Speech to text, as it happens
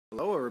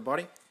Hello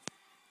everybody,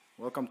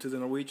 welcome to the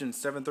Norwegian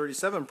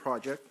 737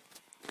 project.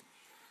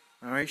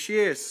 Here she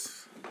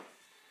is.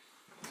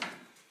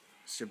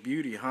 It's a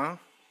beauty, huh?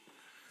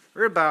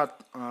 We're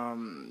about, I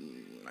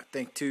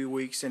think 2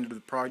 weeks into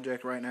the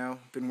project right now.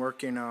 Been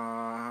working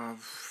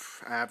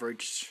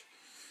average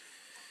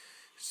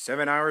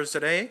 7 hours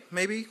a day,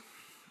 maybe.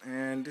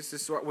 And this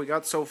is what we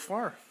got so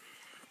far.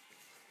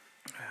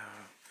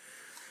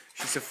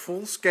 She's a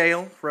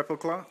full-scale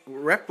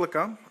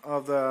replica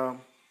of the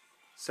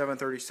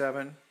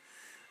 737.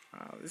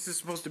 This is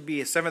supposed to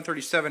be a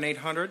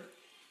 737-800,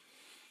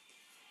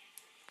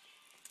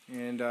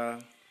 and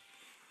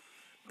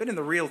been in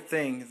the real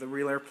thing, the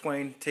real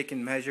airplane,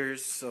 taking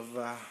measures of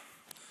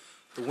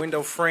the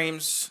window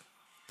frames,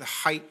 the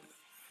height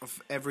of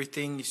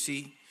everything you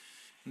see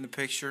in the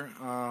picture.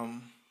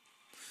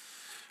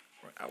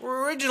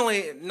 We're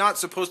originally not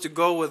supposed to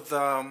go with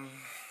the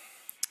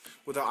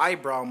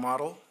eyebrow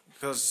model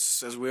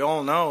because, as we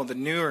all know, the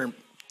newer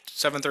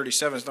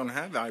 737s don't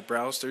have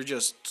eyebrows. They're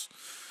just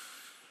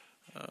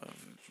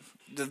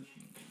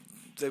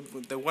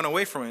they went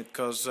away from it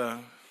because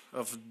of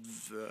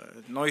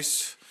the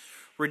noise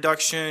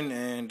reduction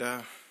and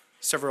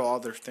several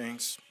other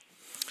things.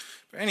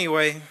 But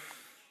anyway,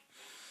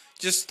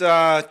 just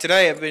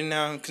today I've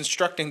been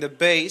constructing the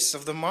base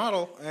of the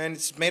model, and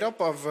it's made up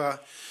of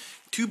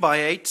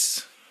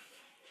 2x8s.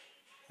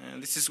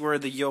 And this is where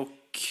the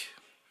yoke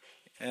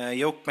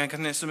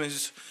mechanism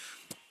is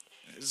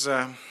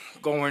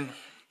going,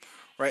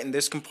 right in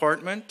this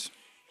compartment.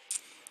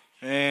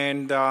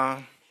 And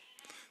the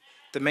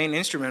main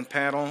instrument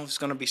panel is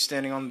going to be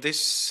standing on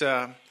this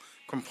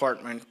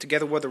compartment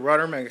together with the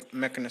rudder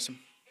mechanism.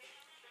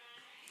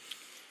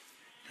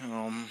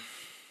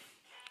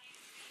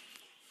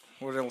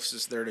 What else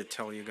is there to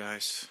tell you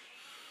guys?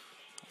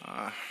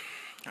 I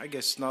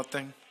guess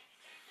nothing.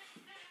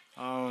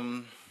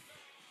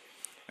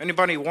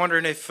 Anybody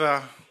wondering if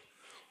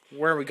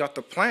where we got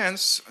the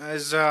plans?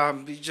 As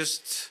we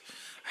just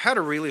had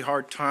a really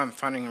hard time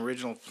finding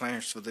original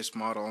plans for this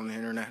model on the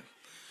internet.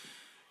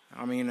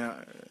 I mean,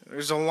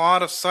 there's a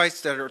lot of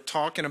sites that are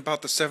talking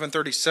about the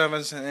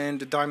 737s and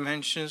the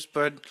dimensions,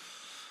 but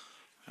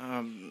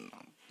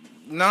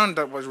none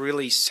that was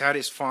really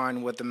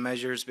satisfying with the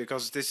measures,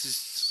 because this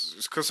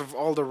is because of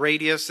all the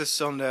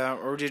radiuses on the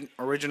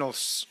original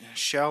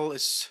shell.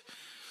 It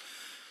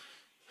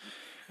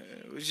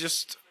was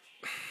just,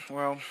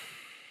 well,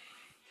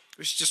 it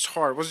was just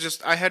hard. It was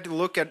just, I had to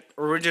look at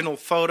original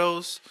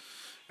photos,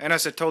 and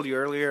as I told you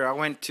earlier, I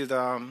went to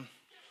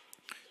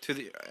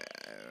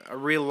a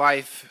real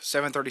life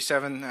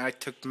 737. And I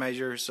took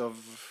measures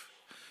of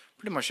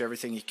pretty much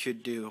everything you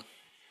could do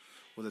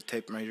with a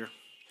tape measure,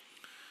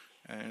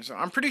 and so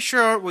I'm pretty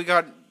sure we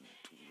got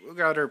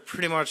her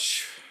pretty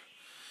much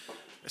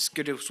as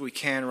good as we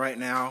can right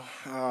now,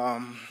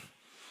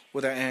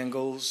 with the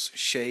angles,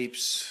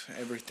 shapes,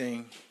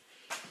 everything,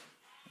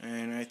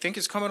 and I think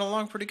it's coming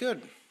along pretty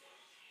good.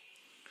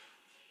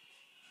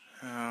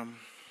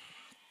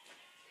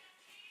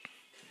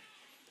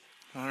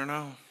 I don't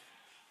know.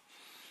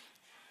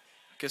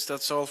 I guess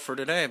that's all for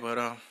today, but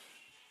I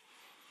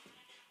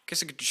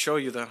guess I could show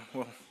you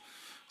well,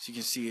 as you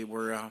can see,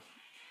 where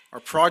our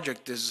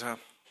project is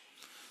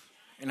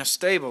in a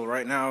stable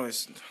right now.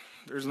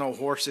 There's no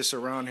horses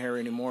around here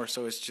anymore,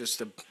 so it's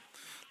just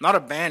not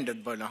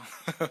abandoned, but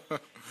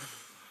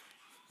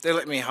they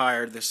let me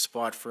hire this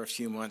spot for a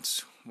few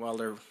months while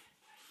they're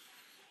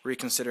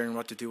reconsidering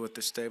what to do with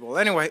this stable.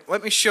 Anyway,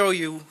 let me show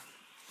you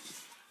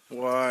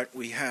what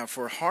we have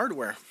for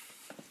hardware.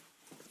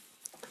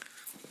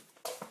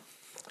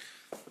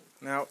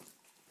 Now,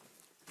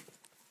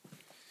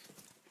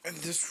 in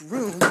this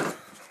room,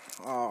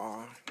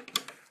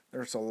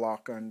 there's a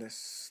lock on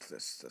this.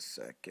 Just a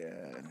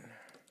second.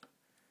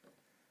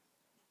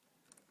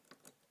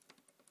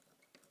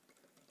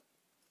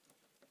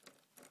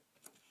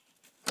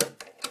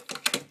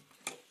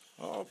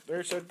 Oh,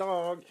 there's a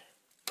dog.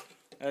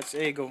 That's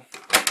Eagle.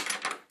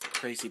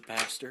 Crazy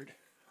bastard.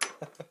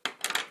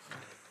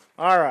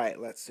 Alright,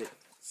 let's see.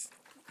 Let's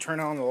turn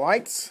on the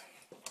lights.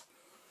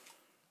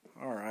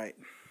 Alright.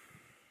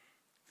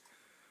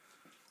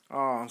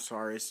 Oh, I'm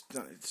sorry.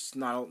 It's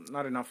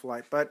not enough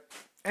light. But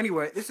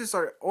anyway, this is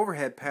our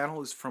overhead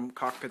panel. It's from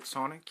Cockpit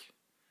Sonic.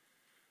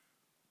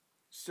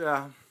 It's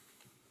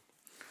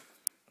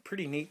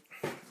pretty neat.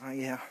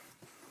 I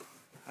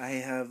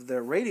have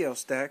the radio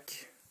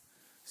stack.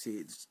 See,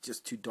 it's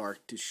just too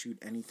dark to shoot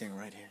anything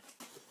right here.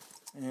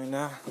 And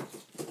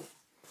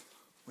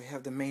we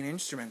have the main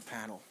instrument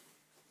panel.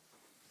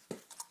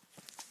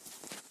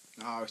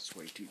 Oh, it's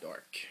way too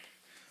dark.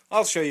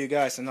 I'll show you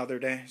guys another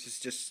day.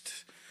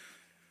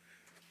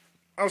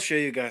 I'll show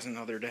you guys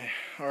another day.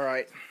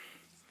 Alright.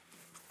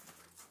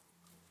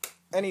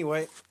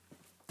 Anyway,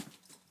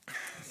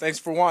 thanks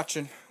for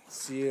watching.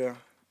 See you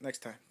next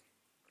time.